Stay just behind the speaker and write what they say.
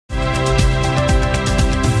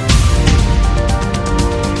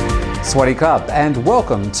Swadee and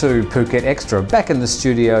welcome to Phuket Extra. Back in the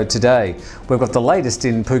studio today, we've got the latest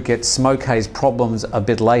in Phuket smoke haze problems a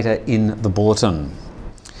bit later in the bulletin.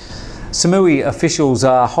 Samui officials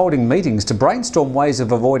are holding meetings to brainstorm ways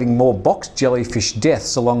of avoiding more box jellyfish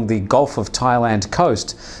deaths along the Gulf of Thailand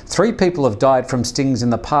coast. 3 people have died from stings in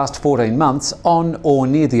the past 14 months on or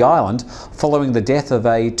near the island, following the death of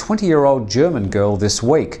a 20-year-old German girl this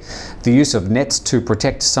week. The use of nets to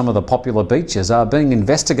protect some of the popular beaches are being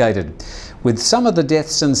investigated. With some of the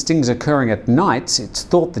deaths and stings occurring at nights, it's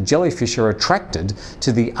thought the jellyfish are attracted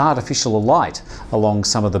to the artificial light along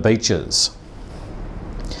some of the beaches.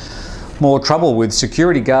 More trouble with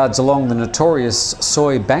security guards along the notorious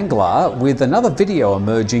Soi Bangla, with another video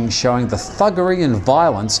emerging showing the thuggery and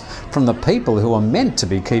violence from the people who are meant to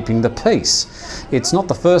be keeping the peace. It's not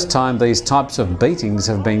the first time these types of beatings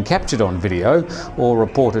have been captured on video or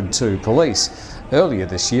reported to police. Earlier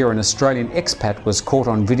this year, an Australian expat was caught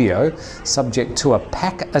on video, subject to a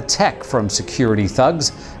pack attack from security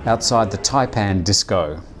thugs outside the Taipan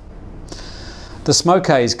disco. The smoke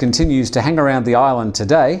haze continues to hang around the island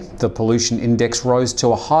today. The pollution index rose to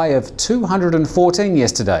a high of 214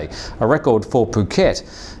 yesterday, a record for Phuket.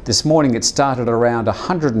 This morning it started around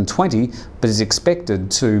 120, but is expected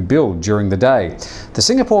to build during the day. The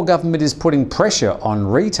Singapore government is putting pressure on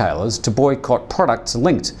retailers to boycott products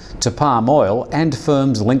linked to palm oil and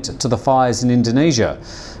firms linked to the fires in Indonesia.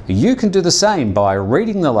 You can do the same by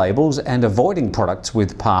reading the labels and avoiding products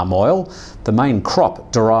with palm oil, the main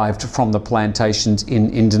crop derived from the plantations in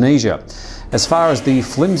Indonesia. As far as the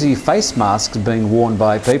flimsy face masks being worn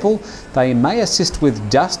by people, they may assist with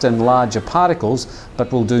dust and larger particles,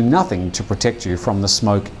 but will do nothing to protect you from the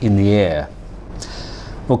smoke in the air.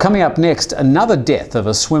 Well, coming up next, another death of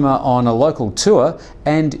a swimmer on a local tour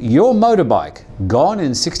and your motorbike gone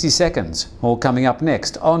in 60 seconds. All coming up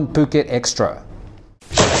next on Phuket Extra.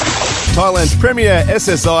 Thailand's premier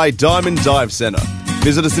SSI Diamond Dive Centre.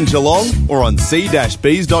 Visit us in Geelong or on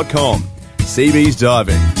c-bees.com. Seabees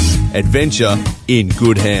Diving. Adventure in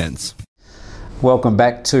good hands. Welcome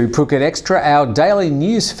back to Phuket Extra, our daily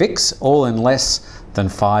news fix, all in less than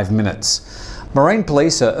 5 minutes. Marine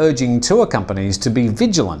police are urging tour companies to be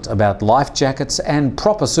vigilant about life jackets and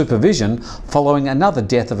proper supervision following another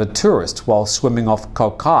death of a tourist while swimming off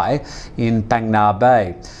Koh Kai in Bangla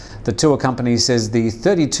Bay. The tour company says the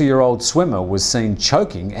 32-year-old swimmer was seen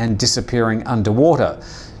choking and disappearing underwater.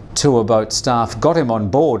 Tour boat staff got him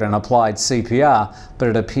on board and applied CPR, but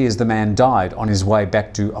it appears the man died on his way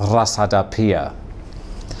back to Rasada Pier.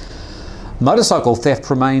 Motorcycle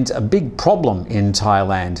theft remains a big problem in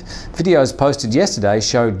Thailand. Videos posted yesterday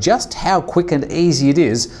showed just how quick and easy it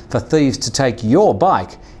is for thieves to take your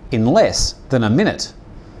bike in less than a minute.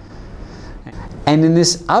 And in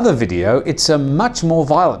this other video, it's a much more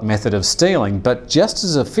violent method of stealing, but just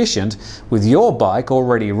as efficient, with your bike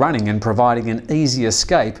already running and providing an easy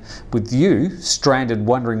escape, with you stranded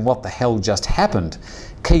wondering what the hell just happened.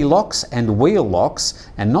 Key locks and wheel locks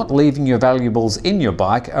and not leaving your valuables in your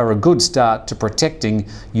bike are a good start to protecting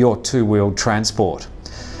your two-wheeled transport.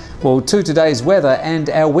 Well, to today's weather, and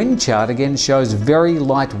our wind chart again shows very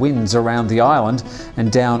light winds around the island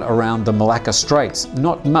and down around the Malacca Straits.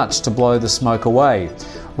 Not much to blow the smoke away.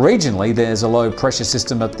 Regionally, there's a low pressure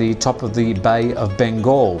system at the top of the Bay of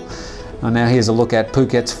Bengal. And now here's a look at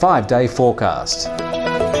Phuket's 5-day forecast.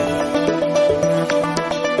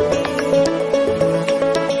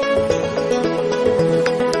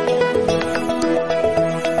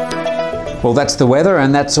 Well, that's the weather,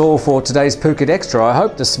 and that's all for today's Phuket Extra. I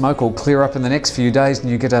hope the smoke will clear up in the next few days and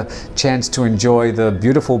you get a chance to enjoy the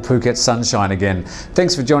beautiful Phuket sunshine again.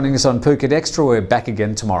 Thanks for joining us on Phuket Extra. We're back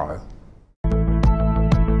again tomorrow.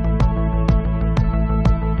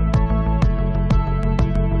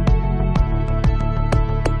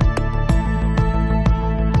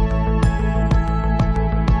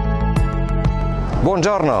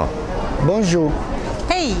 Buongiorno. Bonjour.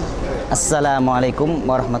 Hey. Assalamualaikum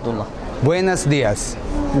warahmatullah. Buenos días.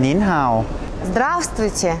 Nin hao.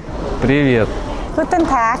 Здравствуйте. Привет. Guten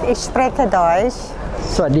Tag, ich spreche Deutsch.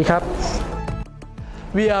 สวัสดีครับ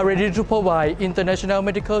We are ready to provide international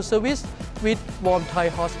medical service with warm Thai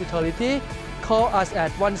hospitality. Call us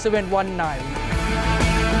at 1719.